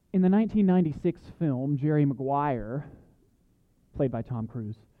In the 1996 film, Jerry Maguire, played by Tom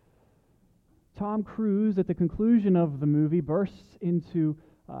Cruise, at the conclusion of the movie, bursts into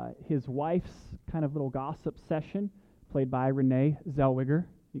his wife's kind of little gossip session, played by Renee Zellweger.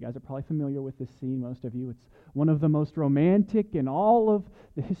 You guys are probably familiar with this scene, most of you. It's one of the most romantic in all of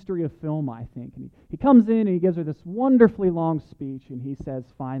the history of film, I think. And he comes in and he gives her this wonderfully long speech, and he says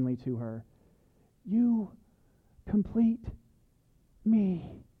finally to her, "You complete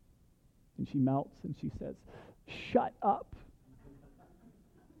me." And she melts and she says, "Shut up.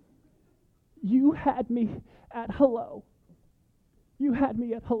 You had me at hello. You had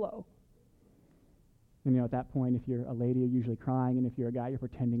me at hello." And at that point, if you're a lady, you're usually crying, and if you're a guy, you're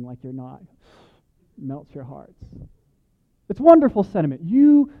pretending like you're not. It melts your hearts. It's wonderful sentiment.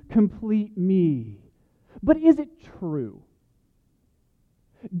 You complete me. But is it true?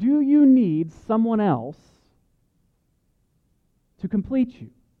 Do you need someone else to complete you?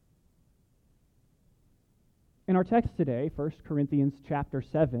 In our text today, 1 Corinthians chapter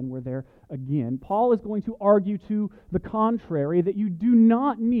 7, we're there again, Paul is going to argue to the contrary, that you do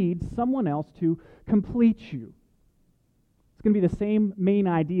not need someone else to complete you. It's going to be the same main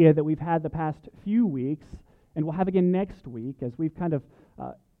idea that we've had the past few weeks, and we'll have again next week as we've kind of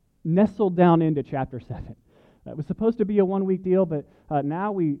nestled down into chapter 7. It was supposed to be a one-week deal, but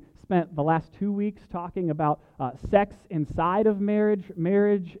now we spent the last 2 weeks talking about sex inside of marriage,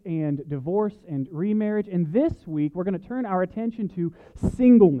 marriage and divorce and remarriage. And this week, we're going to turn our attention to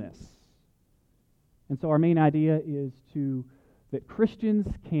singleness. And so our main idea is that Christians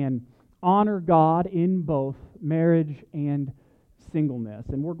can honor God in both marriage and singleness.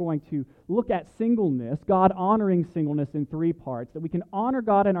 And we're going to look at singleness, God honoring singleness, in 3 parts. That we can honor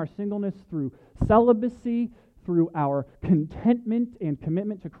God in our singleness through celibacy, through our contentment and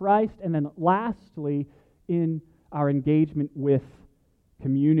commitment to Christ, and then lastly, in our engagement with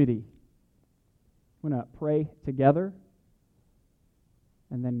community. I'm going to pray together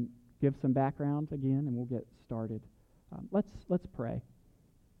and then give some background again, and we'll get started. Let's pray.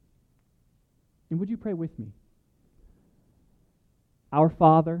 And would you pray with me? Our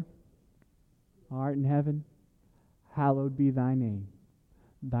Father, who art in heaven, hallowed be thy name.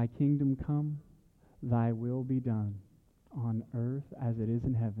 Thy kingdom come, thy will be done, on earth as it is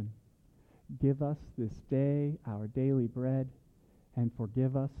in heaven. Give us this day our daily bread, and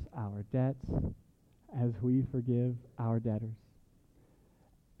forgive us our debts as we forgive our debtors.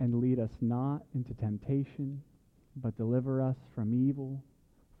 And lead us not into temptation, but deliver us from evil.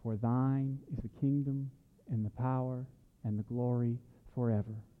 For thine is the kingdom, and the power, and the glory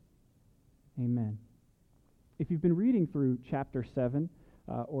forever. Amen. If you've been reading through chapter 7,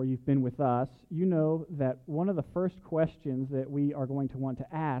 or you've been with us, you know that one of the first questions that we are going to want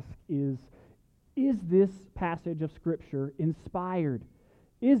to ask is this passage of Scripture inspired?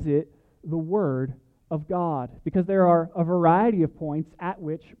 Is it the Word of God? Because there are a variety of points at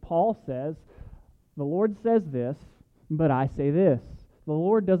which Paul says, the Lord says this, but I say this. The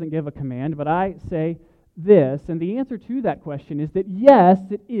Lord doesn't give a command, but I say this. And the answer to that question is that yes,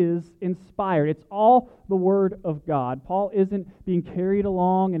 it is inspired. It's all the Word of God. Paul isn't being carried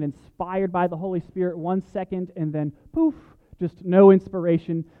along and inspired by the Holy Spirit 1 second and then poof, just no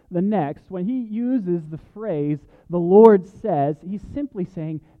inspiration the next. When he uses the phrase, the Lord says, he's simply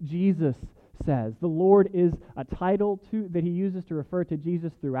saying, Jesus says. The Lord is a title that he uses to refer to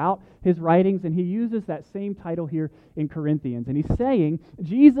Jesus throughout his writings, and he uses that same title here in Corinthians. And he's saying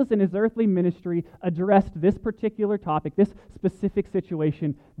Jesus in his earthly ministry addressed this particular topic, this specific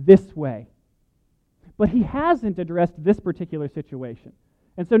situation, this way. But he hasn't addressed this particular situation.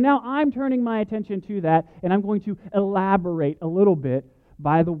 And so now I'm turning my attention to that, and I'm going to elaborate a little bit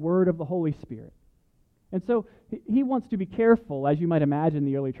by the word of the Holy Spirit. And so he wants to be careful, as you might imagine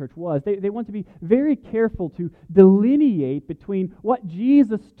the early church was. They want to be very careful to delineate between what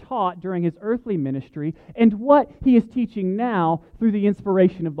Jesus taught during his earthly ministry and what he is teaching now through the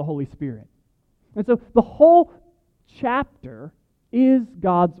inspiration of the Holy Spirit. And so the whole chapter is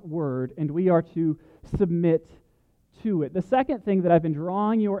God's word, and we are to submit to it. The second thing that I've been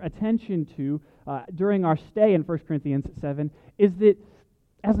drawing your attention to during our stay in 1 Corinthians 7 is that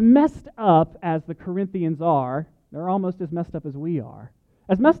as messed up as the Corinthians are, they're almost as messed up as we are.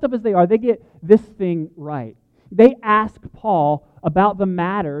 As messed up as they are, they get this thing right. They ask Paul about the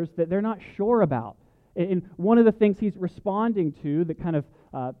matters that they're not sure about. And one of the things he's responding to that kind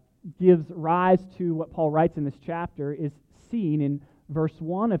of gives rise to what Paul writes in this chapter is seen in verse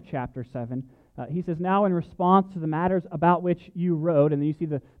 1 of chapter 7. He says, "Now in response to the matters about which you wrote," and then you see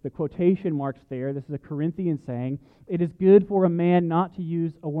the quotation marks there. This is a Corinthian saying, "It is good for a man not to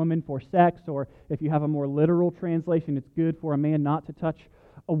use a woman for sex," or if you have a more literal translation, it's good for a man not to touch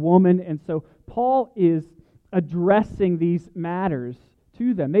a woman. And so Paul is addressing these matters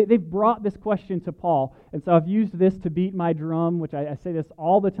to them. They've brought this question to Paul. And so I've used this to beat my drum, which I say this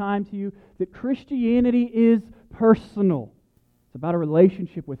all the time to you, that Christianity is personal. It's about a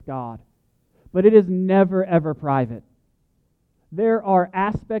relationship with God. But it is never, ever private. There are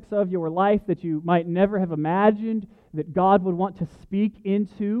aspects of your life that you might never have imagined that God would want to speak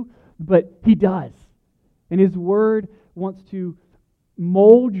into, but He does. And His Word wants to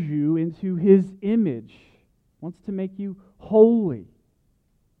mold you into His image, wants to make you holy.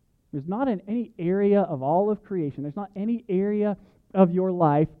 There's not in any area of all of creation, there's not any area of your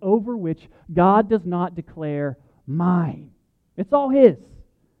life over which God does not declare mine. It's all His.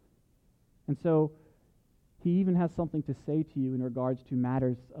 And so He even has something to say to you in regards to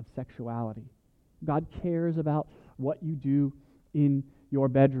matters of sexuality. God cares about what you do in your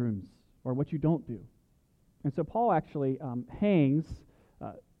bedrooms or what you don't do. And so Paul actually hangs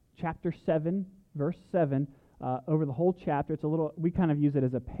chapter 7, verse 7, over the whole chapter. It's a little, we kind of use it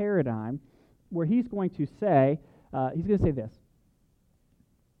as a paradigm, where he's going to say this: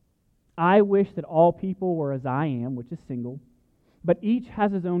 I wish that all people were as I am, which is single, but each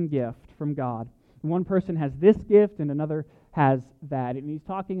has his own gift from God. One person has this gift and another has that. And he's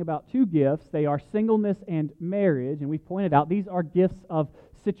talking about two gifts. They are singleness and marriage. And we've pointed out these are gifts of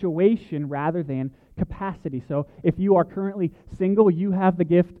situation rather than capacity. So if you are currently single, you have the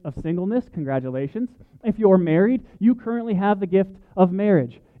gift of singleness. Congratulations. If you're married, you currently have the gift of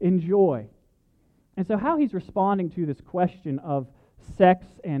marriage. Enjoy. And so how he's responding to this question of sex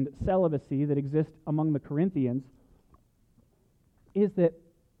and celibacy that exists among the Corinthians is that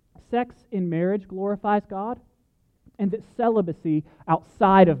sex in marriage glorifies God, and that celibacy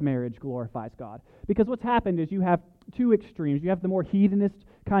outside of marriage glorifies God. Because what's happened is you have two extremes. You have the more hedonist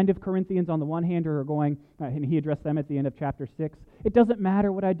kind of Corinthians on the one hand who are going, and he addressed them at the end of chapter 6, it doesn't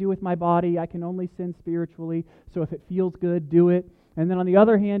matter what I do with my body, I can only sin spiritually, so if it feels good, do it. And then on the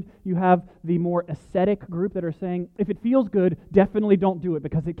other hand, you have the more ascetic group that are saying, if it feels good, definitely don't do it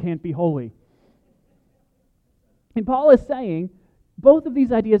because it can't be holy. And Paul is saying, both of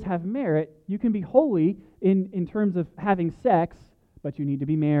these ideas have merit. You can be holy in terms of having sex, but you need to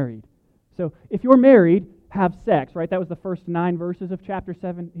be married. So if you're married, have sex, right? That was the first 9 verses of chapter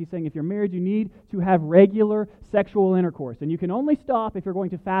 7. He's saying if you're married, you need to have regular sexual intercourse. And you can only stop if you're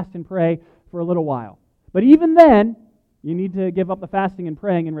going to fast and pray for a little while. But even then, you need to give up the fasting and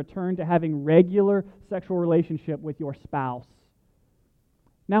praying and return to having regular sexual relationship with your spouse.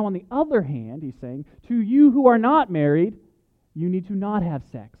 Now, on the other hand, he's saying, to you who are not married, you need to not have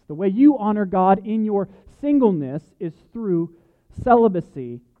sex. The way you honor God in your singleness is through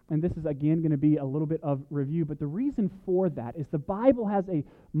celibacy. And this is, again, going to be a little bit of review. But the reason for that is the Bible has a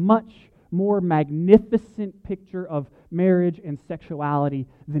much more magnificent picture of marriage and sexuality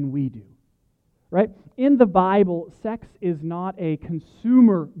than we do. Right? In the Bible, sex is not a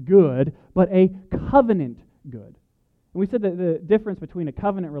consumer good, but a covenant good. And we said that the difference between a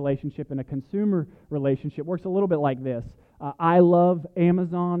covenant relationship and a consumer relationship works a little bit like this. I love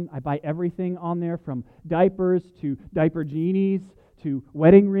Amazon. I buy everything on there, from diapers to diaper genies to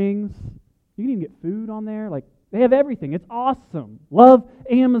wedding rings. You can even get food on there. Like, they have everything. It's awesome. Love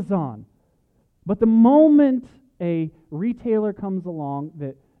Amazon. But the moment a retailer comes along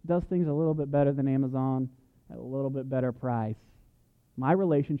that does things a little bit better than Amazon at a little bit better price, my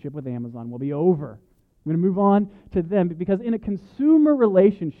relationship with Amazon will be over. I'm going to move on to them, because in a consumer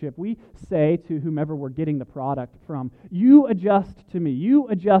relationship, we say to whomever we're getting the product from, you adjust to me, you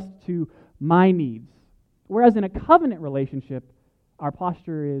adjust to my needs. Whereas in a covenant relationship, our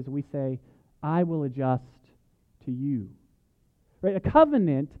posture is we say, I will adjust to you. Right? A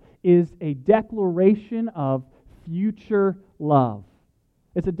covenant is a declaration of future love.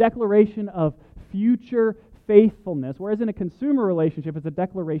 It's a declaration of future faithfulness, whereas in a consumer relationship, it's a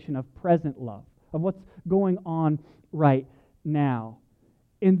declaration of present love, of what's going on right now.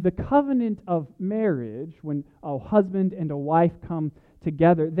 In the covenant of marriage, when a husband and a wife come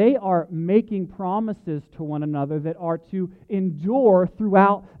together, they are making promises to one another that are to endure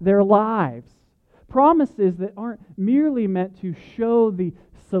throughout their lives. Promises that aren't merely meant to show the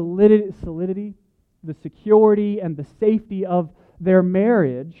solidity, the security, and the safety of their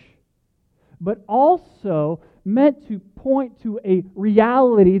marriage, but also meant to point to a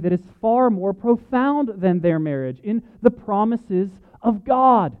reality that is far more profound than their marriage, in the promises of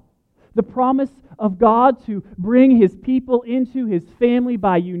God. The promise of God to bring His people into His family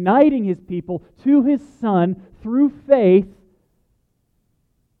by uniting His people to His Son through faith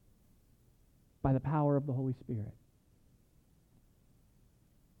by the power of the Holy Spirit.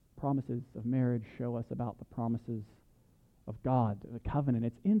 Promises of marriage show us about the promises of God, the covenant.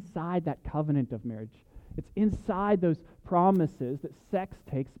 It's inside that covenant of marriage. It's inside those promises that sex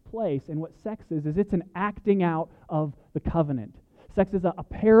takes place. And what sex is it's an acting out of the covenant. Sex is a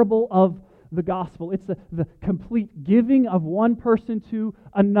parable of the gospel. It's the complete giving of one person to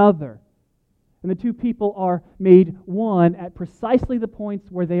another. And the two people are made one at precisely the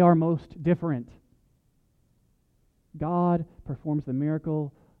points where they are most different. God performs the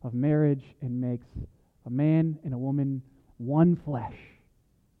miracle of marriage and makes a man and a woman one flesh.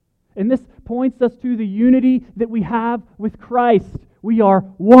 And this points us to the unity that we have with Christ. We are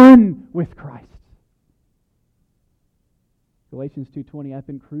one with Christ. Galatians 2:20, I've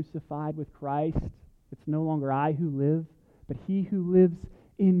been crucified with Christ. It's no longer I who live, but He who lives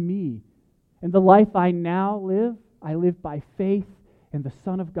in me. And the life I now live, I live by faith in the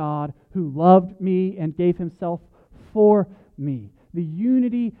Son of God who loved me and gave Himself for me. The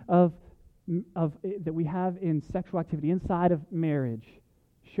unity that we have in sexual activity inside of marriage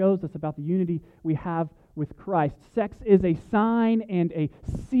shows us about the unity we have with Christ. Sex is a sign and a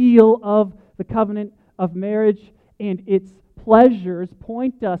seal of the covenant of marriage, and its pleasures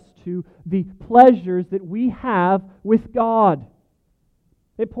point us to the pleasures that we have with God.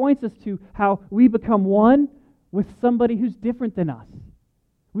 It points us to how we become one with somebody who's different than us.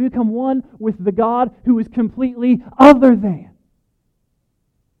 We become one with the God who is completely other than.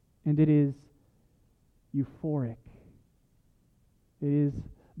 And it is euphoric. It is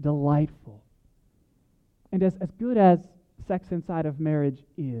delightful. And as good as sex inside of marriage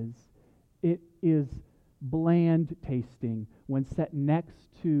is, it is bland tasting when set next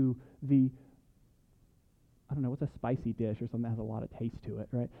to what's a spicy dish or something that has a lot of taste to it,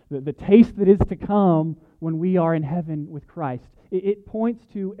 right? The taste that is to come when we are in heaven with Christ. It points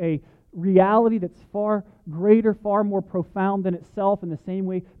to a reality that's far greater, far more profound than itself. In the same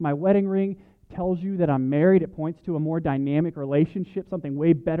way my wedding ring tells you that I'm married, it points to a more dynamic relationship, something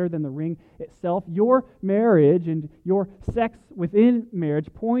way better than the ring itself. Your marriage and your sex within marriage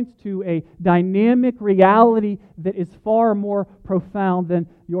points to a dynamic reality that is far more profound than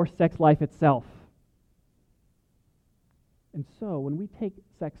your sex life itself. And so, when we take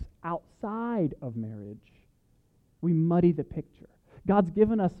sex outside of marriage, we muddy the picture. God's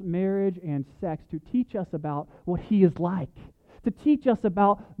given us marriage and sex to teach us about what He is like, to teach us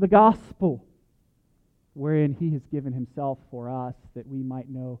about the gospel, wherein He has given Himself for us that we might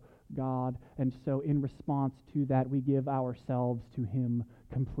know God. And so in response to that, we give ourselves to Him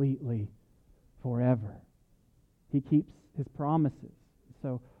completely, forever. He keeps His promises.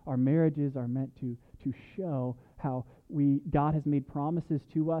 So our marriages are meant to show how God has made promises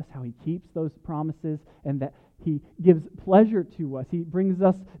to us, how He keeps those promises, and that He gives pleasure to us. He brings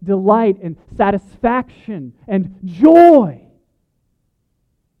us delight and satisfaction and joy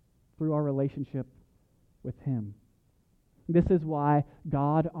through our relationship with Him. This is why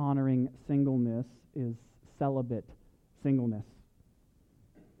God-honoring singleness is celibate singleness.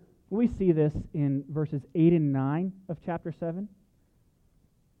 We see this in verses 8 and 9 of chapter 7.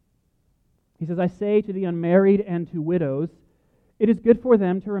 He says, I say to the unmarried and to widows, it is good for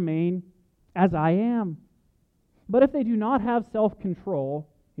them to remain as I am. But if they do not have self-control,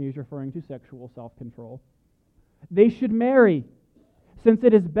 he is referring to sexual self-control, they should marry, since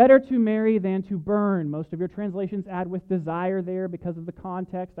it is better to marry than to burn. Most of your translations add with desire there because of the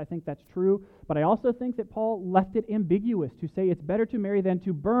context. I think that's true. But I also think that Paul left it ambiguous to say it's better to marry than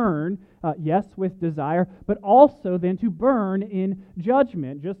to burn, yes, with desire, but also than to burn in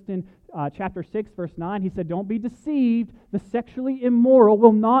judgment. Just in chapter 6, verse 9, he said, don't be deceived. The sexually immoral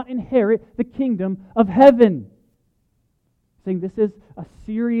will not inherit the kingdom of heaven. Saying this is a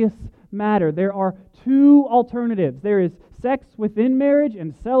serious matter. There are two alternatives. There is sex within marriage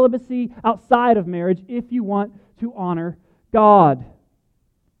and celibacy outside of marriage if you want to honor God.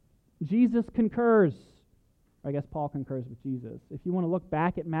 Jesus concurs. I guess Paul concurs with Jesus. If you want to look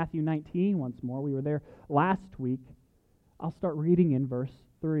back at Matthew 19 once more, we were there last week. I'll start reading in verse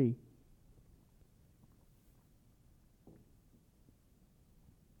 3.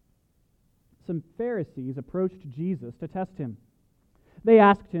 Some Pharisees approached Jesus to test Him. They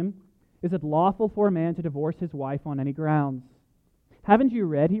asked Him, is it lawful for a man to divorce his wife on any grounds? Haven't you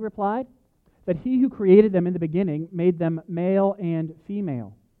read, he replied, that He who created them in the beginning made them male and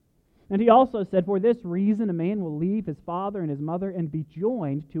female? And He also said, for this reason a man will leave his father and his mother and be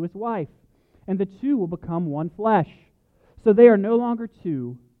joined to his wife, and the two will become one flesh. So they are no longer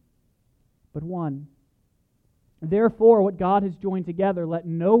two, but one. Therefore, what God has joined together, let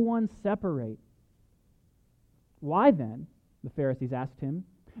no one separate. Why then, the Pharisees asked Him,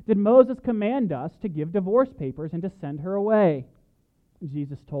 did Moses command us to give divorce papers and to send her away?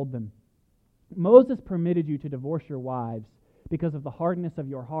 Jesus told them, Moses permitted you to divorce your wives because of the hardness of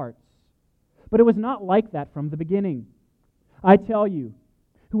your hearts. But it was not like that from the beginning. I tell you,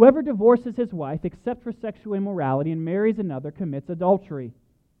 whoever divorces his wife except for sexual immorality and marries another commits adultery.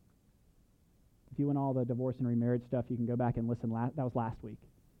 If you want all the divorce and remarriage stuff, you can go back and listen. That was last week.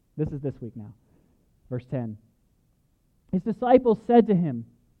 This is this week now. Verse 10. His disciples said to him,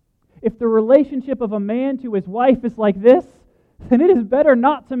 if the relationship of a man to his wife is like this, then it is better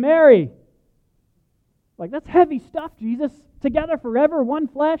not to marry. Like, that's heavy stuff, Jesus. Together forever, one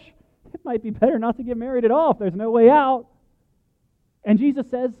flesh. It might be better not to get married at all if there's no way out. And Jesus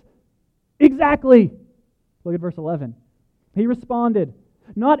says, exactly. Look at verse 11. He responded,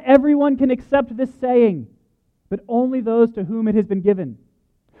 not everyone can accept this saying, but only those to whom it has been given.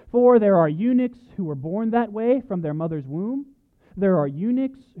 For there are eunuchs who were born that way from their mother's womb. There are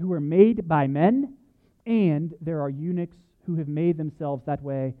eunuchs who were made by men, and there are eunuchs who have made themselves that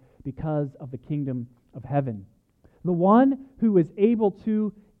way because of the kingdom of heaven. The one who is able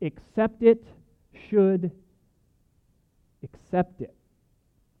to accept it should accept it.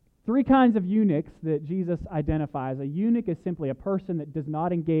 Three kinds of eunuchs that Jesus identifies. A eunuch is simply a person that does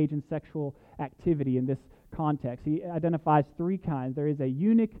not engage in sexual activity in this context. He identifies three kinds. There is a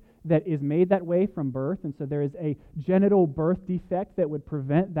eunuch that is made that way from birth, and so there is a genital birth defect that would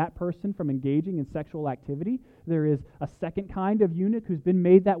prevent that person from engaging in sexual activity. There is a second kind of eunuch who's been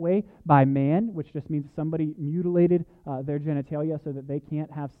made that way by man, which just means somebody mutilated their genitalia so that they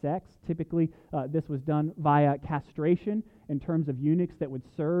can't have sex. Typically, this was done via castration in terms of eunuchs that would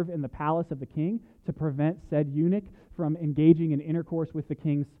serve in the palace of the king to prevent said eunuch from engaging in intercourse with the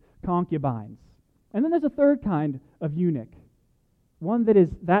king's concubines. And then there's a third kind of eunuch, one that is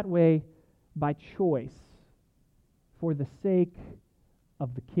that way by choice for the sake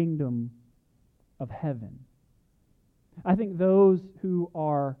of the kingdom of heaven. I think those who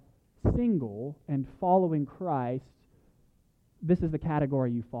are single and following Christ, this is the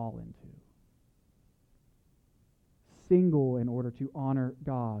category you fall into. Single in order to honor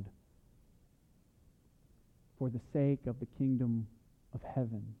God for the sake of the kingdom of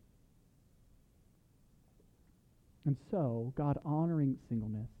heaven. And so, God-honoring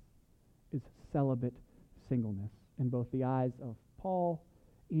singleness is celibate singleness in both the eyes of Paul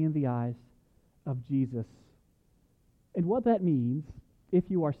and the eyes of Jesus. And what that means, if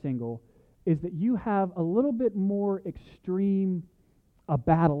you are single, is that you have a little bit more extreme a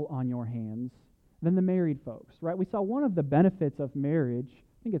battle on your hands than the married folks, right? We saw one of the benefits of marriage,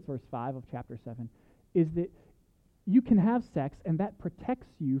 I think it's verse 5 of chapter 7, is that you can have sex and that protects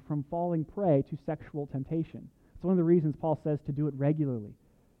you from falling prey to sexual temptation. It's one of the reasons Paul says to do it regularly.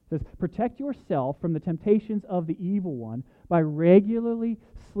 He says, protect yourself from the temptations of the evil one by regularly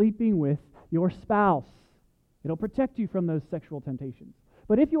sleeping with your spouse. It'll protect you from those sexual temptations.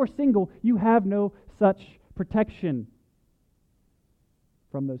 But if you're single, you have no such protection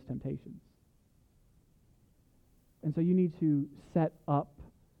from those temptations. And so you need to set up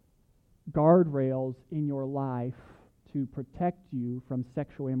guardrails in your life to protect you from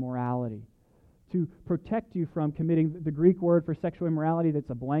sexual immorality, to protect you from committing. The Greek word for sexual immorality,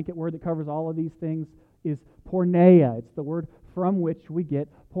 that's a blanket word that covers all of these things, is porneia. It's the word from which we get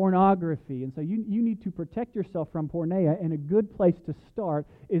pornography. And so you need to protect yourself from porneia, and a good place to start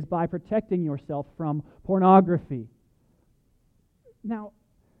is by protecting yourself from pornography. Now,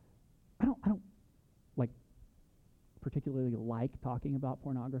 I don't particularly like talking about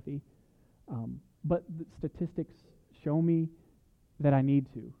pornography, but the statistics show me that I need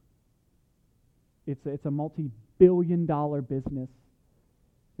to. It's a multi-billion-dollar business,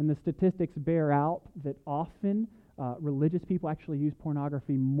 and the statistics bear out that often religious people actually use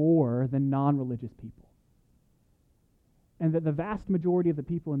pornography more than non-religious people, and that the vast majority of the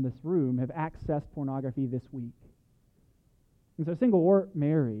people in this room have accessed pornography this week. And so, single or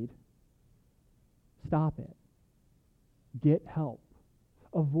married, stop it. Get help.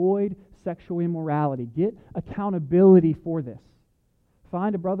 Avoid sexual immorality. Get accountability for this.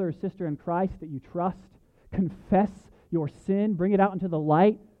 Find a brother or sister in Christ that you trust. Confess your sin. Bring it out into the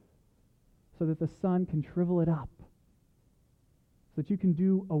light so that the sun can shrivel it up, so that you can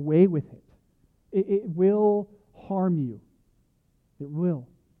do away with it. It will harm you. It will.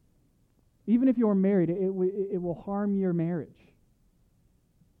 Even if you're married, it will harm your marriage.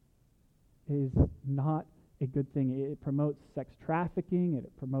 It is not a good thing. It promotes sex trafficking.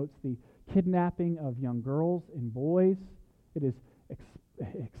 It promotes the kidnapping of young girls and boys. It is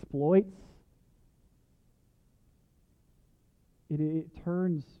exploits. It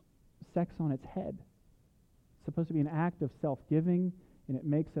turns sex on its head. It's supposed to be an act of self-giving, and it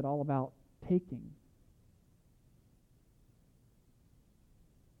makes it all about taking.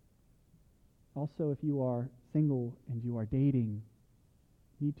 Also, if you are single and you are dating,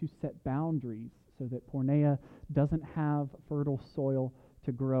 you need to set boundaries so that porneia doesn't have fertile soil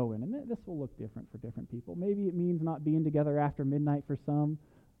to grow in. And this will look different for different people. Maybe it means not being together after midnight for some.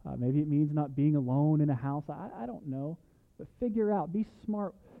 Maybe it means not being alone in a house. I don't know. But figure out, be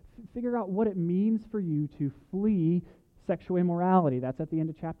smart, figure out what it means for you to flee sexual immorality. That's at the end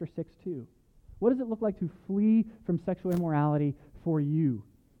of chapter 6 too. What does it look like to flee from sexual immorality for you?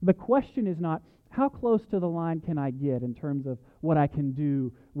 The question is not, how close to the line can I get in terms of what I can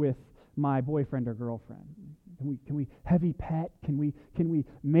do with my boyfriend or girlfriend? Can we heavy pet? Can we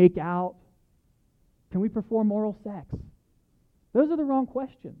make out? Can we perform oral sex? Those are the wrong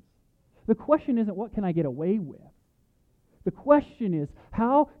questions. The question isn't what can I get away with? The question is,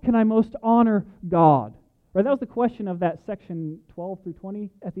 how can I most honor God? Right? That was the question of that section 12 through 20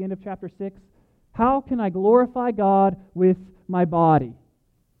 at the end of chapter 6. How can I glorify God with my body?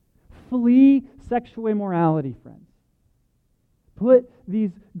 Flee sexual immorality, friends. Put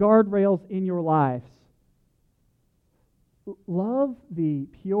these guardrails in your lives. Love the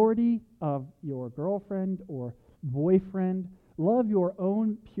purity of your girlfriend or boyfriend. Love your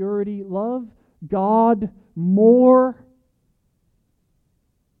own purity. Love God more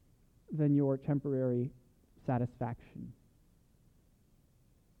than your temporary satisfaction.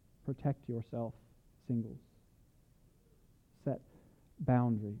 Protect yourself, singles. Set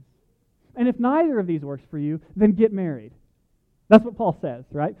boundaries. And if neither of these works for you, then get married. That's what Paul says,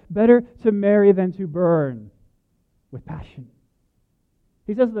 right? Better to marry than to burn with passion.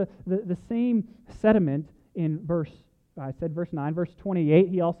 He says the same sentiment in verse 9, verse 28.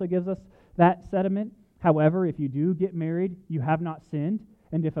 He also gives us that sentiment. However, if you do get married, you have not sinned.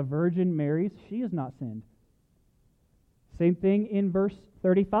 And if a virgin marries, she has not sinned. Same thing in verse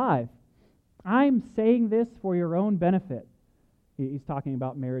 35. I'm saying this for your own benefit. He's talking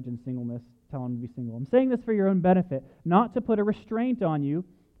about marriage and singleness, telling them to be single. I'm saying this for your own benefit, not to put a restraint on you,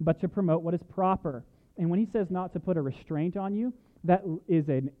 but to promote what is proper. And when he says not to put a restraint on you, that is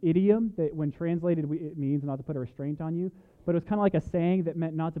an idiom that when translated it means not to put a restraint on you, but it was kind of like a saying that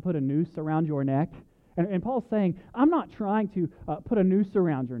meant not to put a noose around your neck. And Paul's saying, I'm not trying to put a noose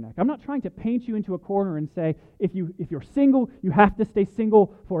around your neck. I'm not trying to paint you into a corner and say, if you're single, you have to stay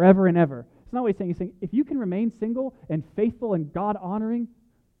single forever and ever. It's not what he's saying. He's saying, if you can remain single and faithful and God-honoring,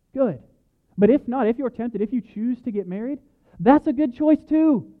 good. But if not, if you're tempted, if you choose to get married, that's a good choice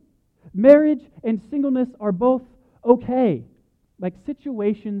too. Marriage and singleness are both okay. Like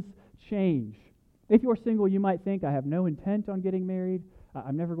situations change. If you're single, you might think, I have no intent on getting married.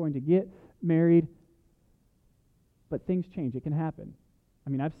 I'm never going to get married. But things change. It can happen. I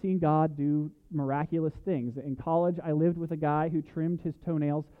mean, I've seen God do miraculous things. In college, I lived with a guy who trimmed his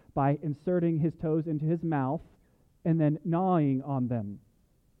toenails by inserting his toes into his mouth and then gnawing on them.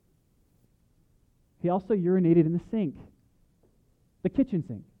 He also urinated in the sink, the kitchen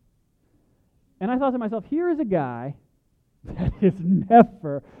sink. And I thought to myself, here is a guy that is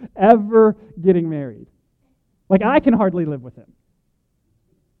never, ever getting married. Like, I can hardly live with him.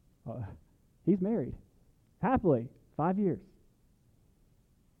 He's married, happily, 5 years.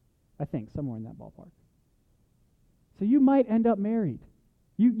 I think, somewhere in that ballpark. So you might end up married.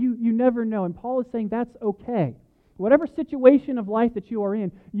 You never know. And Paul is saying that's okay. Whatever situation of life that you are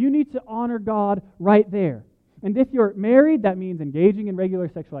in, you need to honor God right there. And if you're married, that means engaging in regular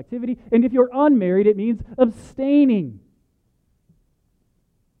sexual activity. And if you're unmarried, it means abstaining.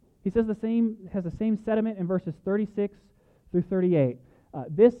 He says has the same sentiment in verses 36 through 38.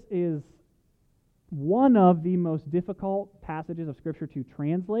 This is one of the most difficult passages of Scripture to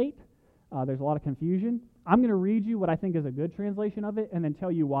translate. There's a lot of confusion. I'm going to read you what I think is a good translation of it and then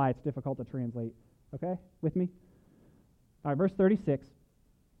tell you why it's difficult to translate. Okay? With me? All right, verse 36.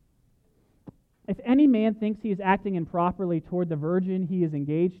 If any man thinks he is acting improperly toward the virgin he is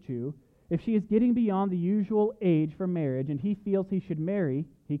engaged to, if she is getting beyond the usual age for marriage and he feels he should marry,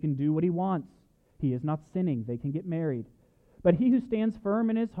 he can do what he wants. He is not sinning. They can get married. But he who stands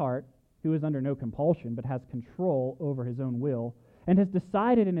firm in his heart, who is under no compulsion but has control over his own will, and has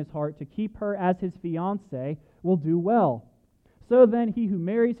decided in his heart to keep her as his fiancée, will do well. So then he who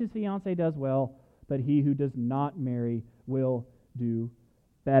marries his fiancée does well, but he who does not marry will do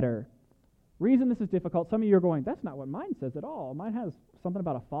better. Reason this is difficult, some of you are going, that's not what mine says at all. Mine has something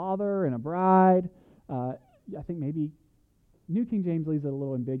about a father and a bride. I think maybe New King James leaves it a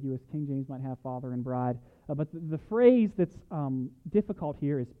little ambiguous. King James might have father and bride. But the phrase that's difficult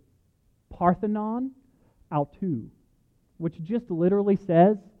here is Parthenon autou, which just literally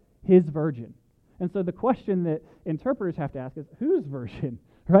says his virgin. And so the question that interpreters have to ask is, whose virgin?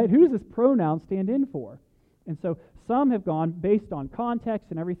 Right? Who does this pronoun stand in for? And so some have gone, based on context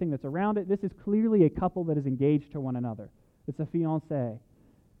and everything that's around it, this is clearly a couple that is engaged to one another. It's a fiancé.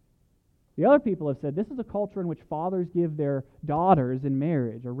 The other people have said this is a culture in which fathers give their daughters in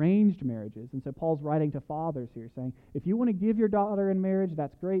marriage, arranged marriages. And so Paul's writing to fathers here, saying, if you want to give your daughter in marriage,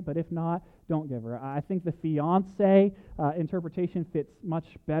 that's great, but if not, don't give her. I think the fiancé interpretation fits much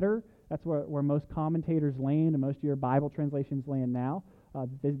better. That's where most commentators land and most of your Bible translations land now.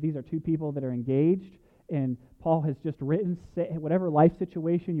 These are two people that are engaged, and Paul has just written, whatever life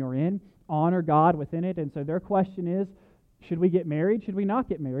situation you're in, honor God within it. And so their question is, should we get married? Should we not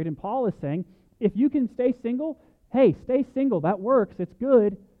get married? And Paul is saying, if you can stay single, hey, stay single. That works. It's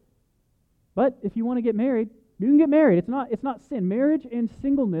good. But if you want to get married, you can get married. It's not sin. Marriage and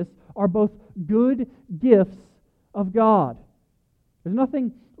singleness are both good gifts of God. There's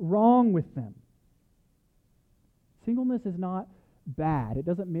nothing wrong with them. Singleness is not bad. It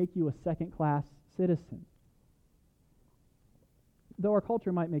doesn't make you a second-class citizen. Though our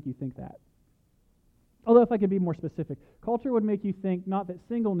culture might make you think that. Although if I could be more specific, culture would make you think not that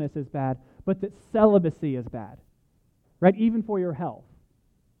singleness is bad, but that celibacy is bad, right? Even for your health.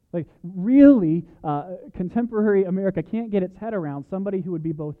 Like really, contemporary America can't get its head around somebody who would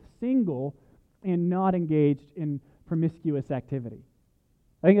be both single and not engaged in promiscuous activity.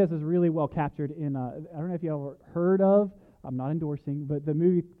 I think this is really well captured in, I don't know if you ever heard of, I'm not endorsing, but the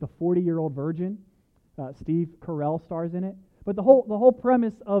movie The 40-Year-Old Virgin. Steve Carell stars in it. But the whole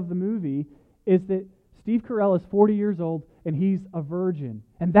premise of the movie is that Steve Carell is 40 years old and he's a virgin.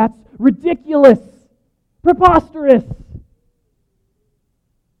 And that's ridiculous, preposterous.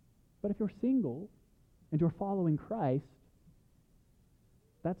 But if you're single and you're following Christ,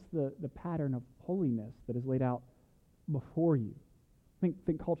 that's the pattern of holiness that is laid out before you. I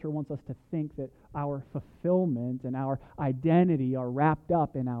think culture wants us to think that our fulfillment and our identity are wrapped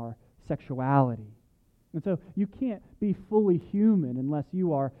up in our sexuality. And so you can't be fully human unless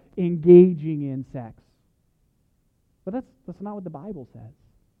you are engaging in sex. But that's not what the Bible says.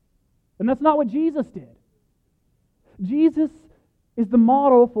 And that's not what Jesus did. Jesus is the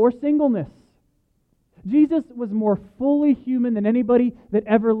model for singleness. Jesus was more fully human than anybody that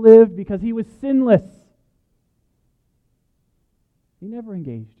ever lived because he was sinless. He never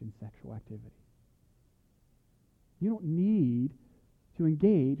engaged in sexual activity. You don't need to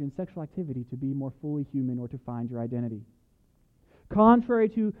engage in sexual activity to be more fully human or to find your identity. Contrary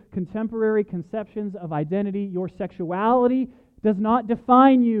to contemporary conceptions of identity, your sexuality does not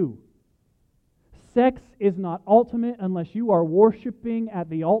define you. Sex is not ultimate unless you are worshiping at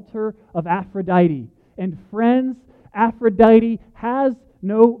the altar of Aphrodite. And friends, Aphrodite has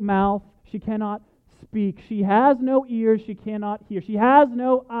no mouth, she cannot speak. She has no ears, she cannot hear. She has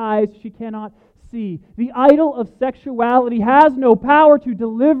no eyes, she cannot see. The idol of sexuality has no power to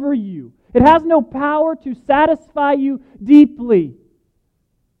deliver you. It has no power to satisfy you deeply.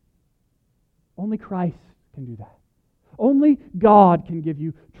 Only Christ can do that. Only God can give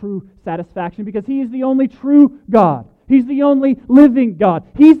you true satisfaction because He is the only true God. He's the only living God.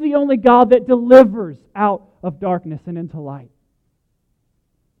 He's the only God that delivers out of darkness and into light.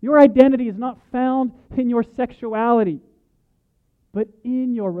 Your identity is not found in your sexuality, but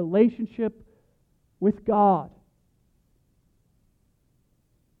in your relationship with God.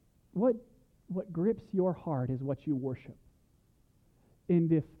 What grips your heart is what you worship.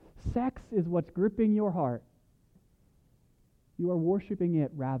 And if sex is what's gripping your heart, you are worshiping it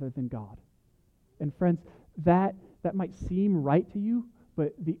rather than God. And friends, that might seem right to you,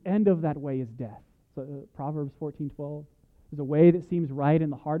 but the end of that way is death. So Proverbs 14:12. There's a way that seems right in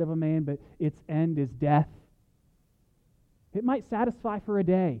the heart of a man, but its end is death. It might satisfy for a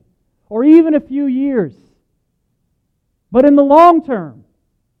day, or even a few years. But in the long term,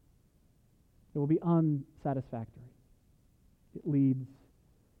 it will be unsatisfactory. It leads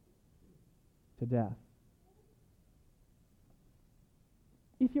to death.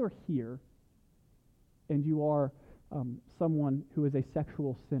 If you're here and you are someone who is a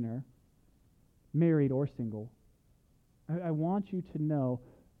sexual sinner, married or single, I want you to know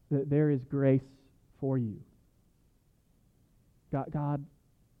that there is grace for you. God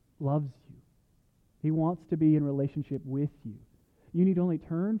loves you. He wants to be in relationship with you. You need only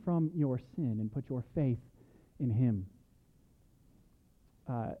turn from your sin and put your faith in Him.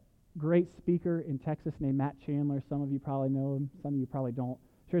 Great speaker in Texas named Matt Chandler. Some of you probably know him. Some of you probably don't.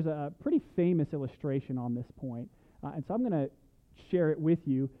 There's a pretty famous illustration on this point. And so I'm going to share it with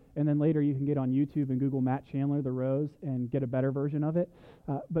you, and then later you can get on YouTube and Google Matt Chandler, The Rose, and get a better version of it.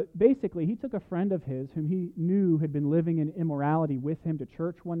 But basically, he took a friend of his whom he knew had been living in immorality with him to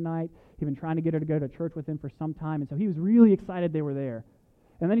church one night. He'd been trying to get her to go to church with him for some time, and so he was really excited they were there.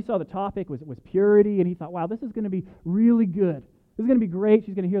 And then he saw the topic was purity, and he thought, wow, this is going to be really good. This is going to be great.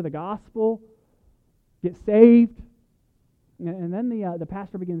 She's going to hear the gospel, get saved. And then the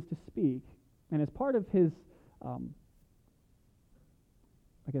pastor begins to speak. And as part of his,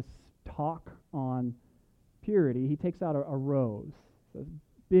 talk on purity, he takes out a rose, a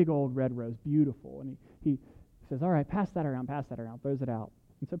big old red rose, beautiful. And he says, all right, pass that around, throws it out.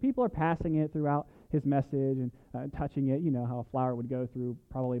 And so people are passing it throughout his message and touching it. You know how a flower would go through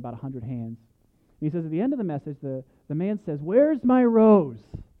probably about 100 hands. And he says at the end of the message, the man says, where's my rose?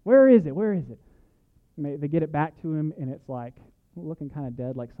 Where is it? And they get it back to him, and it's like looking kind of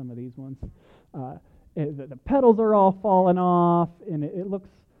dead like some of these ones. The petals are all falling off, and it looks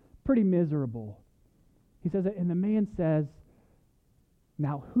pretty miserable. He says it, and the man says,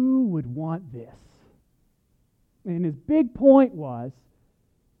 now who would want this? And his big point was,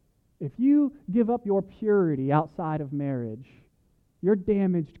 if you give up your purity outside of marriage, you're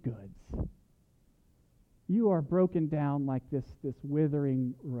damaged goods. You are broken down like this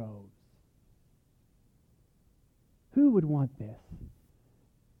withering rose. Who would want this?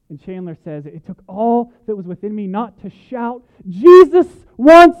 And Chandler says, it took all that was within me not to shout, Jesus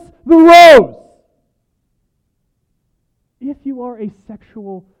wants the rose! If you are a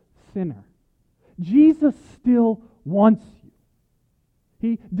sexual sinner, Jesus still wants you.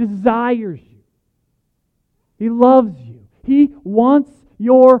 He desires you. He loves you. He wants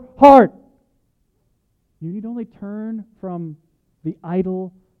your heart. You need only turn from the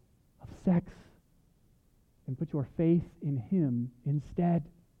idol of sex and put your faith in Him instead.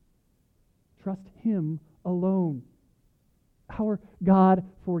 Trust Him alone. Our God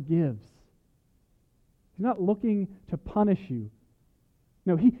forgives. He's not looking to punish you.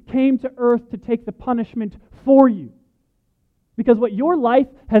 No, He came to earth to take the punishment for you. Because what your life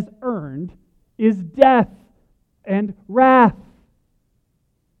has earned is death and wrath.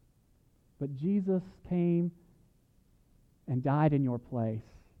 But Jesus came and died in your place.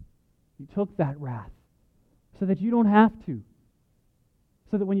 He took that wrath so that you don't have to.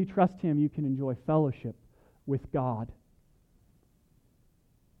 So that when you trust Him, you can enjoy fellowship with God.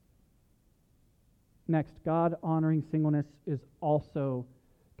 Next, God-honoring singleness is also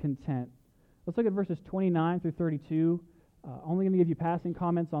content. Let's look at verses 29 through 32. Only going to give you passing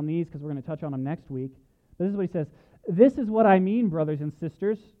comments on these because we're going to touch on them next week. But this is what he says. This is what I mean, brothers and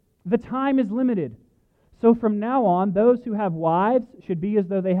sisters. The time is limited. So from now on, those who have wives should be as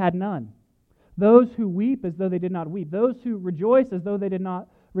though they had none. Those who weep as though they did not weep. Those who rejoice as though they did not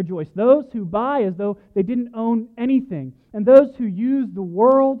rejoice. Those who buy as though they didn't own anything. And those who use the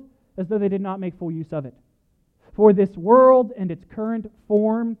world as though they did not make full use of it. For this world and its current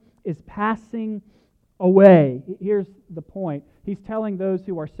form is passing away. Here's the point. He's telling those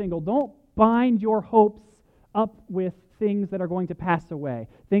who are single, don't bind your hopes up with things that are going to pass away,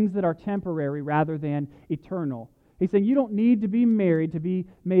 things that are temporary rather than eternal. He's saying you don't need to be married to be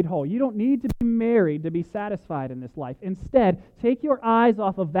made whole. You don't need to be married to be satisfied in this life. Instead, take your eyes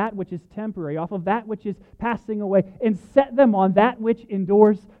off of that which is temporary, off of that which is passing away, and set them on that which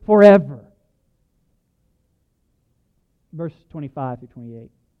endures forever. Verse 25 through 28.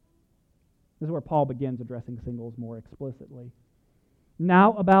 This is where Paul begins addressing singles more explicitly.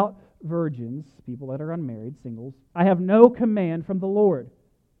 Now about virgins, people that are unmarried, singles, I have no command from the Lord,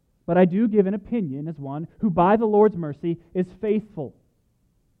 but I do give an opinion as one who by the Lord's mercy is faithful.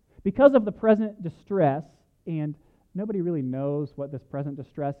 Because of the present distress, and nobody really knows what this present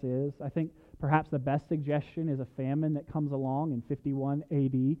distress is, I think perhaps the best suggestion is a famine that comes along in 51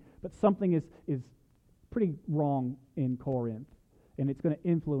 AD, but something is pretty wrong in Corinth. And it's going to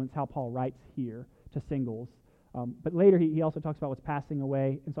influence how Paul writes here to singles. But later he also talks about what's passing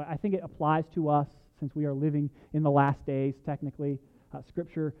away. And so I think it applies to us since we are living in the last days, technically.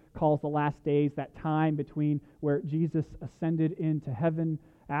 Scripture calls the last days that time between where Jesus ascended into heaven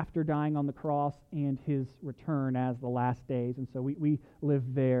after dying on the cross and His return as the last days. And so we live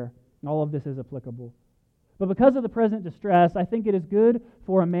there. And all of this is applicable. But because of the present distress, I think it is good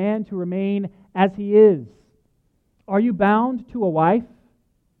for a man to remain as he is. Are you bound to a wife?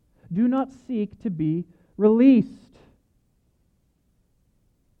 Do not seek to be released.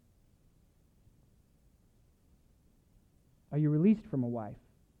 Are you released from a wife?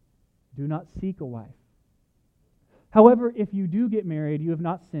 Do not seek a wife. However, if you do get married, you have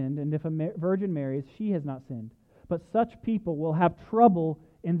not sinned, and if a virgin marries, she has not sinned. But such people will have trouble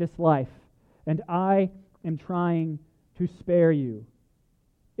in this life, and I am trying to spare you.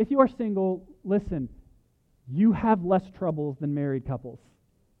 If you are single, listen. You have less troubles than married couples.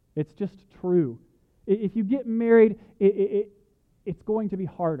 It's just true. If you get married, it's going to be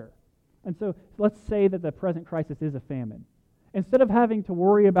harder. And so let's say that the present crisis is a famine. Instead of having to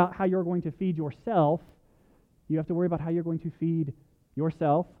worry about how you're going to feed yourself, you have to worry about how you're going to feed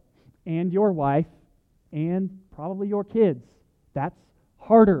yourself and your wife and probably your kids. That's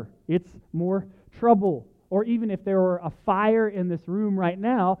harder. It's more trouble. Or even if there were a fire in this room right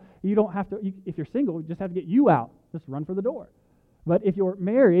now, you don't have to, if you're single, you just have to get you out. Just run for the door. But if you're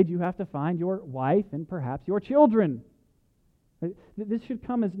married, you have to find your wife and perhaps your children. This should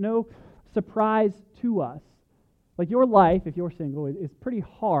come as no surprise to us. Like your life, if you're single, is pretty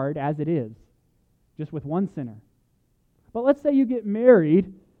hard as it is, just with one sinner. But let's say you get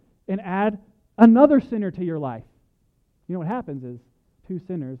married and add another sinner to your life. You know what happens is two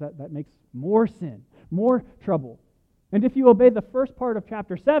sinners, that makes more sin, more trouble. And if you obey the first part of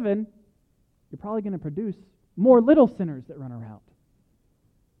chapter 7, you're probably going to produce more little sinners that run around.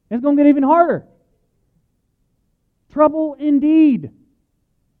 And it's going to get even harder. Trouble indeed.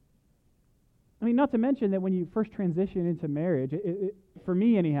 I mean, not to mention that when you first transition into marriage, for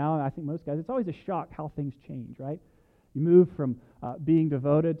me anyhow, I think most guys, it's always a shock how things change, right? You move from being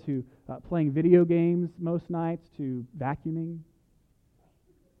devoted to playing video games most nights to vacuuming.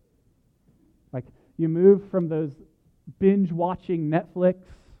 Like, you move from those binge-watching Netflix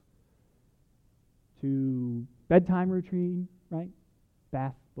to bedtime routine, right?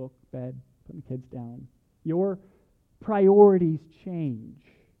 Bath, book, bed, putting the kids down. Your priorities change.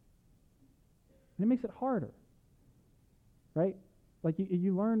 And it makes it harder, right? Like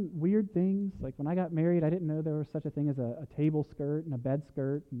you learn weird things. Like when I got married, I didn't know there was such a thing as a table skirt and a bed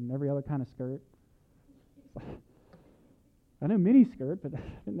skirt and every other kind of skirt. I know mini skirt, but I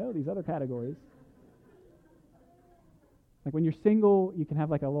didn't know these other categories. Like when you're single, you can have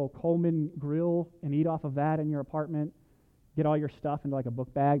like a little Coleman grill and eat off of that in your apartment. Get all your stuff into like a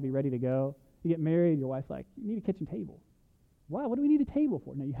book bag, be ready to go. You get married, your wife's like, you need a kitchen table. Wow, what do we need a table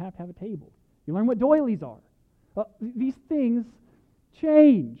for? No, you have to have a table. You learn what doilies are. These things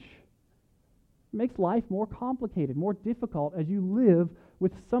change. It makes life more complicated, more difficult as you live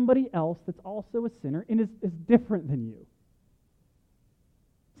with somebody else that's also a sinner and is different than you.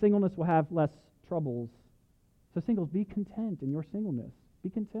 Singleness will have less troubles. So singles, be content in your singleness. Be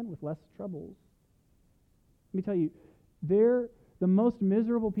content with less troubles. Let me tell you, the most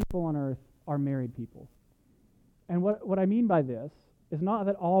miserable people on earth are married people. And what I mean by this is not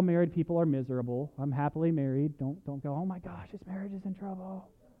that all married people are miserable. I'm happily married. Don't go, oh my gosh, this marriage is in trouble.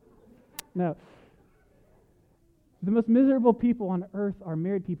 No. The most miserable people on earth are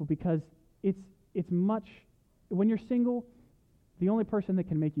married people because it's much, when you're single, the only person that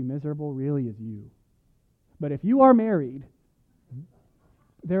can make you miserable really is you. But if you are married,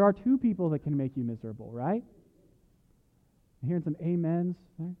 there are two people that can make you miserable, right? I'm hearing some amens.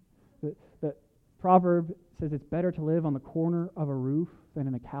 Right? The proverb says it's better to live on the corner of a roof than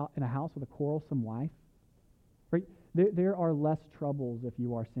in a house with a quarrelsome wife. Right? There are less troubles if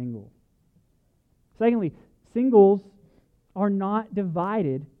you are single. Secondly, singles are not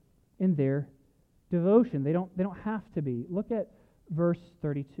divided in their devotion. They don't have to be. Look at verse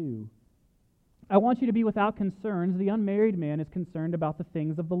 32. I want you to be without concerns. The unmarried man is concerned about the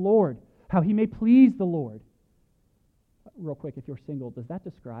things of the Lord, how he may please the Lord. Real quick, if you're single, does that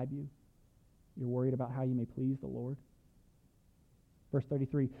describe you? You're worried about how you may please the Lord? Verse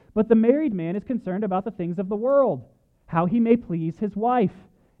 33, but the married man is concerned about the things of the world, how he may please his wife,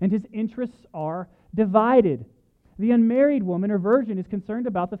 and his interests are divided. The unmarried woman or virgin is concerned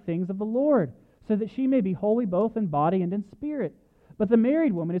about the things of the Lord, so that she may be holy both in body and in spirit. But the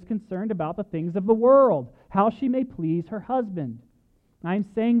married woman is concerned about the things of the world, how she may please her husband. I am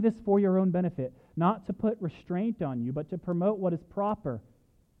saying this for your own benefit, not to put restraint on you, but to promote what is proper,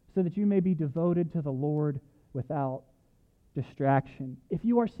 so that you may be devoted to the Lord without distraction. If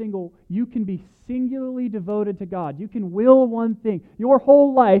you are single, you can be singularly devoted to God. You can will one thing. Your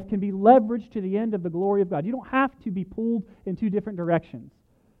whole life can be leveraged to the end of the glory of God. You don't have to be pulled in two different directions.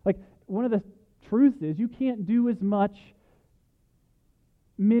 Like, one of the truths is you can't do as much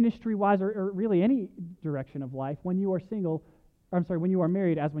ministry-wise or really any direction of life when you are single, when you are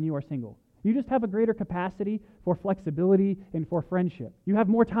married as when you are single. You just have a greater capacity for flexibility and for friendship. You have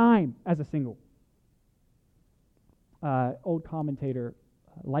more time as a single. Old commentator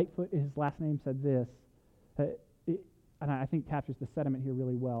Lightfoot, his last name, said this, and I think captures the sentiment here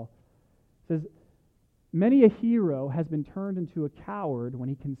really well. It says, many a hero has been turned into a coward when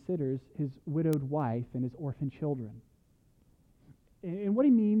he considers his widowed wife and his orphan children. And what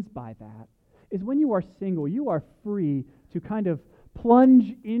he means by that is when you are single, you are free to kind of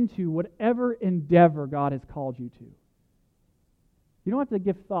plunge into whatever endeavor God has called you to. You don't have to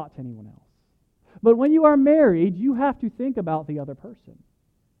give thought to anyone else. But when you are married, you have to think about the other person.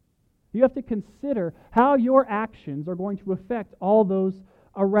 You have to consider how your actions are going to affect all those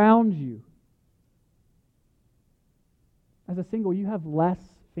around you. As a single, you have less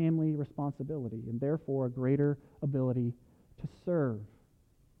family responsibility and therefore a greater ability to serve.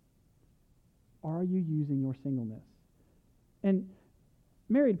 Are you using your singleness? And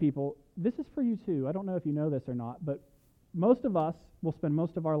married people, this is for you too. I don't know if you know this or not, but most of us will spend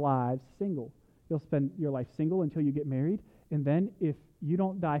most of our lives single. You'll spend your life single until you get married, and then if you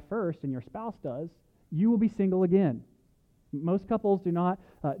don't die first and your spouse does, you will be single again. Most couples do not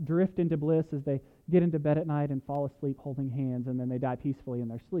drift into bliss as they get into bed at night and fall asleep holding hands, and then they die peacefully in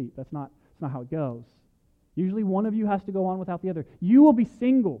their sleep. That's not how it goes. Usually one of you has to go on without the other. You will be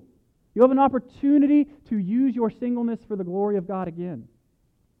single. You have an opportunity to use your singleness for the glory of God again.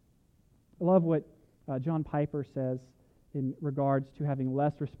 I love what John Piper says in regards to having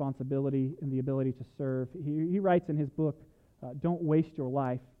less responsibility and the ability to serve. He writes in his book, Don't Waste Your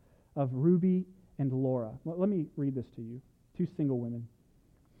Life, of Ruby and Laura. Let me read this to you. Two single women.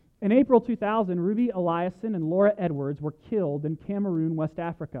 In April 2000, Ruby Eliason and Laura Edwards were killed in Cameroon, West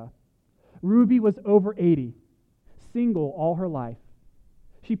Africa. Ruby was over 80, single all her life.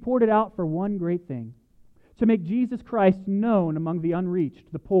 She poured it out for one great thing, to make Jesus Christ known among the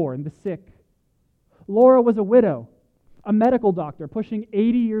unreached, the poor, and the sick. Laura was a widow, a medical doctor pushing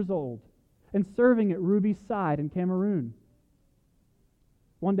 80 years old, and serving at Ruby's side in Cameroon.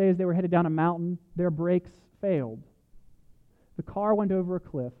 One day as they were headed down a mountain, their brakes failed. The car went over a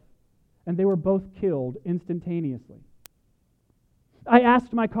cliff, and they were both killed instantaneously. I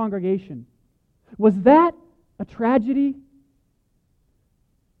asked my congregation, was that a tragedy?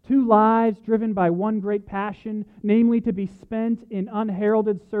 Two lives driven by one great passion, namely to be spent in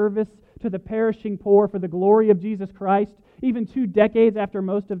unheralded service to the perishing poor for the glory of Jesus Christ, even 2 decades after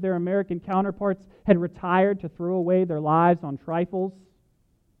most of their American counterparts had retired to throw away their lives on trifles?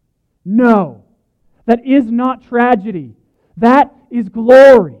 No, that is not tragedy. That is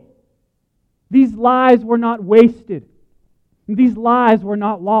glory. These lives were not wasted. These lives were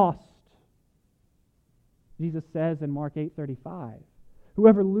not lost. Jesus says in Mark 8:35,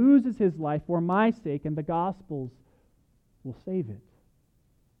 whoever loses his life for my sake and the gospel's will save it.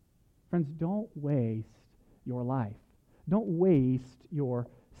 Friends, don't waste your life. Don't waste your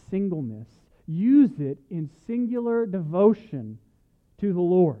singleness. Use it in singular devotion to the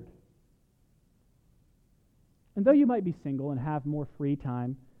Lord. And though you might be single and have more free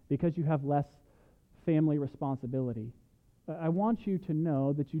time because you have less family responsibility, I want you to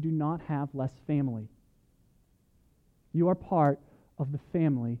know that you do not have less family. You are part of the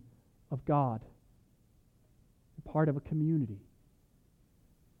family of God. You're part of a community.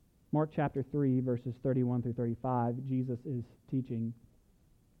 Mark chapter 3, verses 31 through 35, Jesus is teaching.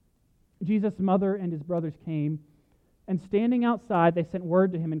 Jesus' mother and his brothers came, and standing outside, they sent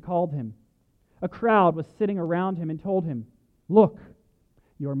word to him and called him. A crowd was sitting around him and told him, look,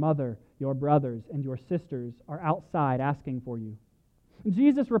 your mother, your brothers, and your sisters are outside asking for you. And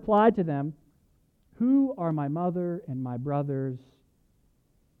Jesus replied to them, who are my mother and my brothers?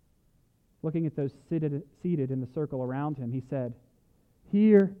 Looking at those seated in the circle around him, he said,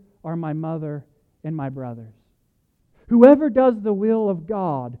 here are my mother and my brothers. Whoever does the will of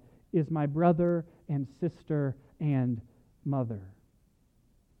God is my brother and sister and mother.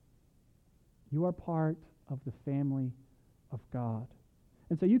 You are part of the family of God.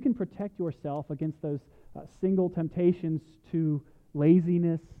 And so you can protect yourself against those single temptations to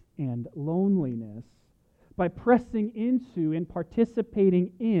laziness and loneliness by pressing into and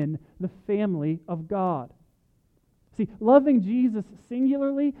participating in the family of God. See, loving Jesus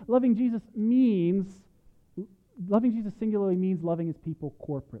singularly means loving his people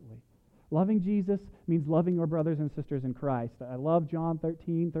corporately. Loving Jesus means loving your brothers and sisters in Christ. I love John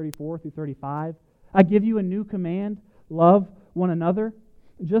 13:34 through 35. I give you a new command, love one another.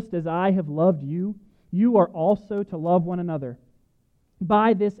 Just as I have loved you, you are also to love one another.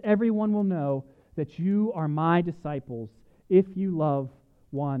 By this everyone will know that you are my disciples, if you love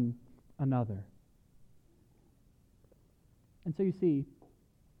one another. And so you see,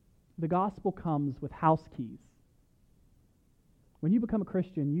 the gospel comes with house keys. When you become a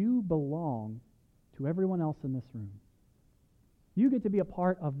Christian, you belong to everyone else in this room. You get to be a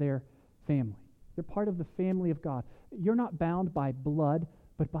part of their family. You're part of the family of God. You're not bound by blood,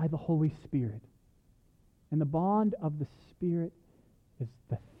 but by the Holy Spirit. And the bond of the Spirit is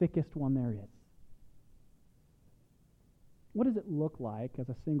the thickest one there is. What does it look like as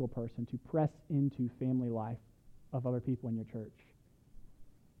a single person to press into family life of other people in your church?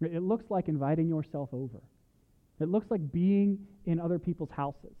 It looks like inviting yourself over. It looks like being in other people's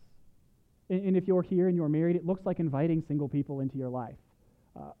houses. And if you're here and you're married, it looks like inviting single people into your life.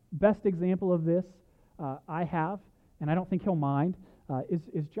 Best example of this I have, and I don't think he'll mind,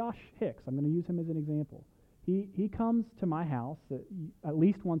 is Josh Hicks. I'm going to use him as an example. He comes to my house at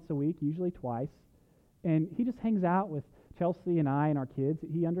least once a week, usually twice, and he just hangs out with Chelsea and I and our kids.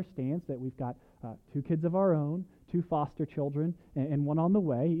 He understands that we've got 2 kids of our own, 2 foster children, and 1 on the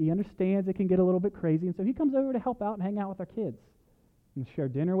way. He understands it can get a little bit crazy, and so he comes over to help out and hang out with our kids and share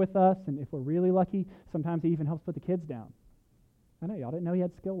dinner with us, and if we're really lucky, sometimes he even helps put the kids down. I know y'all didn't know he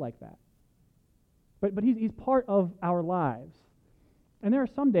had skill like that. But he's part of our lives. And there are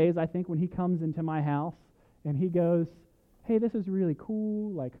some days, I think, when he comes into my house and he goes, hey, this is really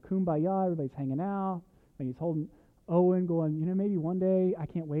cool, like kumbaya, everybody's hanging out, and he's holding Owen going, maybe one day I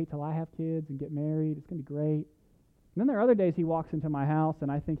can't wait till I have kids and get married. It's going to be great. And then there are other days he walks into my house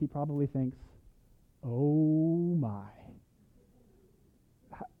and I think he probably thinks, oh my.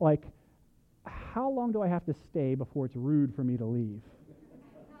 Like, how long do I have to stay before it's rude for me to leave?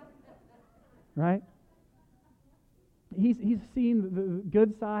 Right? He's seen the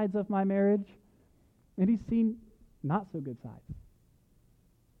good sides of my marriage, and he's seen not so good sides.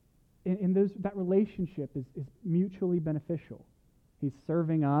 And that relationship is mutually beneficial. He's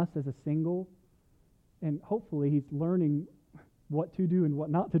serving us as a single, and hopefully he's learning what to do and what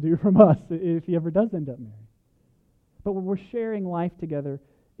not to do from us if he ever does end up married. But when we're sharing life together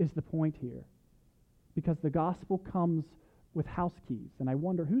is the point here, because the gospel comes with house keys, and I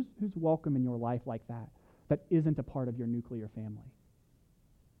wonder who's welcome in your life like that isn't a part of your nuclear family.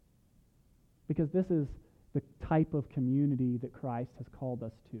 Because this is the type of community that Christ has called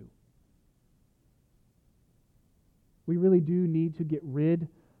us to. We really do need to get rid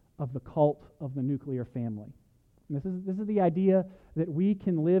of the cult of the nuclear family. And this is the idea that we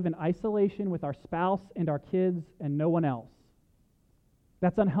can live in isolation with our spouse and our kids and no one else.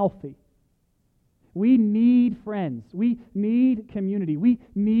 That's unhealthy. We need friends. We need community. We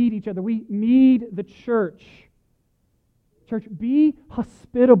need each other. We need the church. Church, be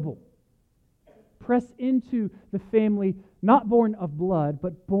hospitable. Press into the family, not born of blood,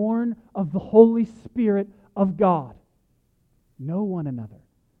 but born of the Holy Spirit of God. Know one another.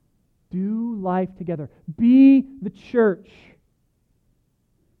 Do life together. Be the church.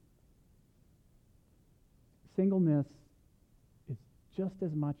 Singleness is just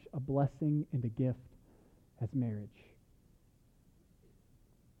as much a blessing and a gift as marriage.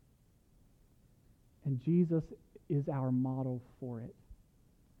 And Jesus is our model for it.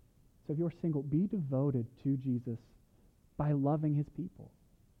 So if you're single, be devoted to Jesus by loving his people.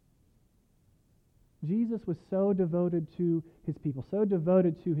 Jesus was so devoted to his people, so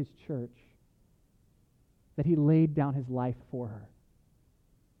devoted to his church, that he laid down his life for her,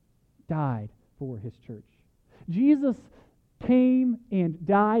 died for his church. Jesus came and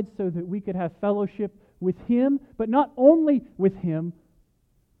died so that we could have fellowship with him, but not only with him,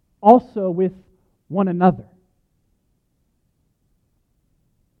 also with one another.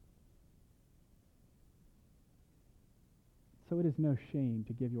 So it is no shame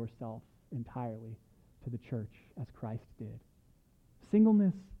to give yourself entirely to the church as Christ did.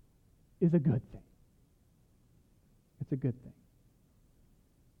 Singleness is a good thing. It's a good thing.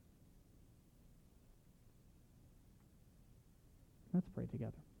 Let's pray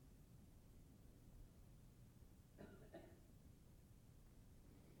together.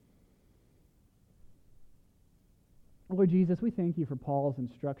 Lord Jesus, we thank you for Paul's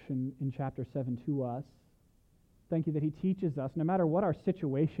instruction in chapter 7 to us. Thank you that he teaches us, no matter what our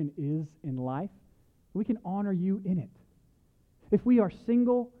situation is in life, we can honor you in it. If we are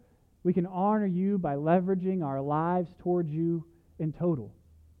single, we can honor you by leveraging our lives towards you in total.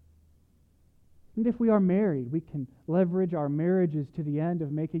 And if we are married, we can leverage our marriages to the end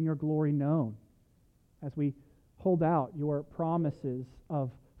of making your glory known as we hold out your promises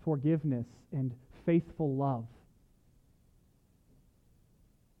of forgiveness and faithful love.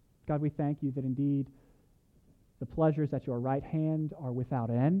 God, we thank you that indeed the pleasures at your right hand are without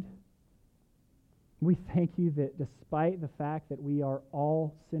end. We thank you that despite the fact that we are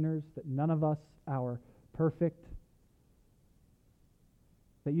all sinners, that none of us are perfect,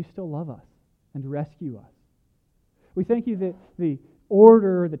 that you still love us and rescue us. We thank you that the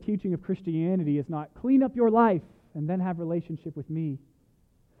order, the teaching of Christianity is not clean up your life and then have relationship with me.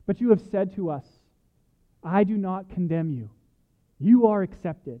 But you have said to us, I do not condemn you. You are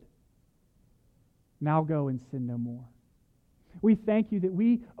accepted. Now go and sin no more. We thank you that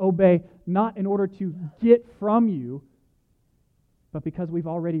we obey not in order to get from you, but because we've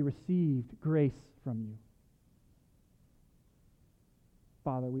already received grace from you.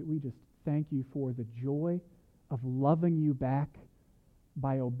 Father, we just thank you for the joy of loving you back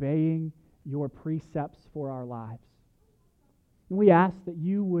by obeying your precepts for our lives. And we ask that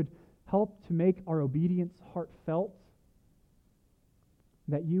you would help to make our obedience heartfelt,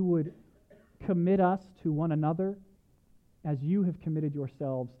 that you would commit us to one another as you have committed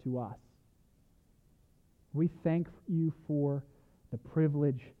yourselves to us. We thank you for the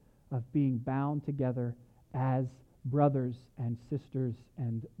privilege of being bound together as brothers and sisters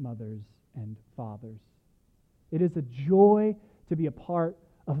and mothers and fathers. It is a joy to be a part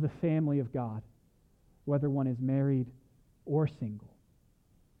of the family of God, whether one is married or single.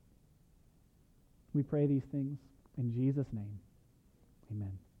 We pray these things in Jesus' name.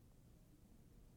 Amen.